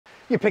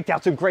You picked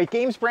out some great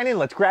games, Brennan.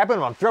 Let's grab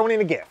them. I'm throwing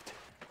in a gift.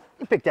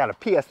 You picked out a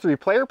PS3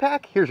 player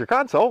pack. Here's your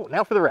console.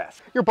 Now for the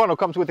rest. Your bundle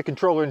comes with a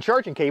controller and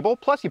charging cable,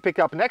 plus you picked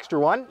up an extra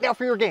one. Now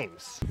for your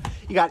games.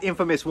 You got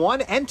Infamous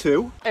 1 and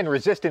 2, and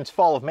Resistance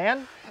Fall of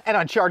Man, and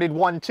Uncharted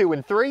 1, 2,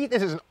 and 3.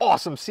 This is an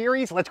awesome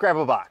series. Let's grab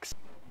a box.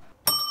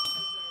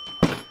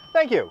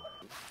 Thank you.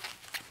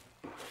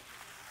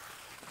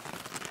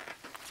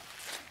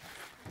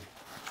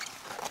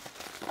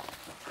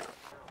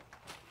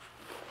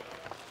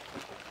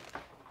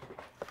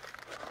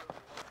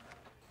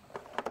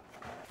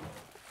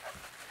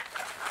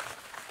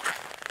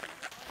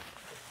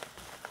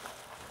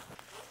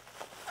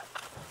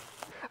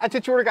 And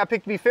since your order got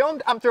picked to be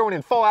filmed, I'm throwing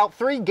in Fallout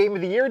 3 Game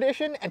of the Year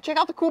Edition, and check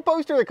out the cool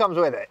poster that comes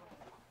with it.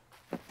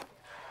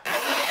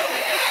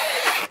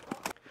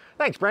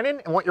 Thanks,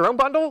 Brennan, and want your own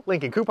bundle?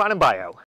 Link in coupon in bio.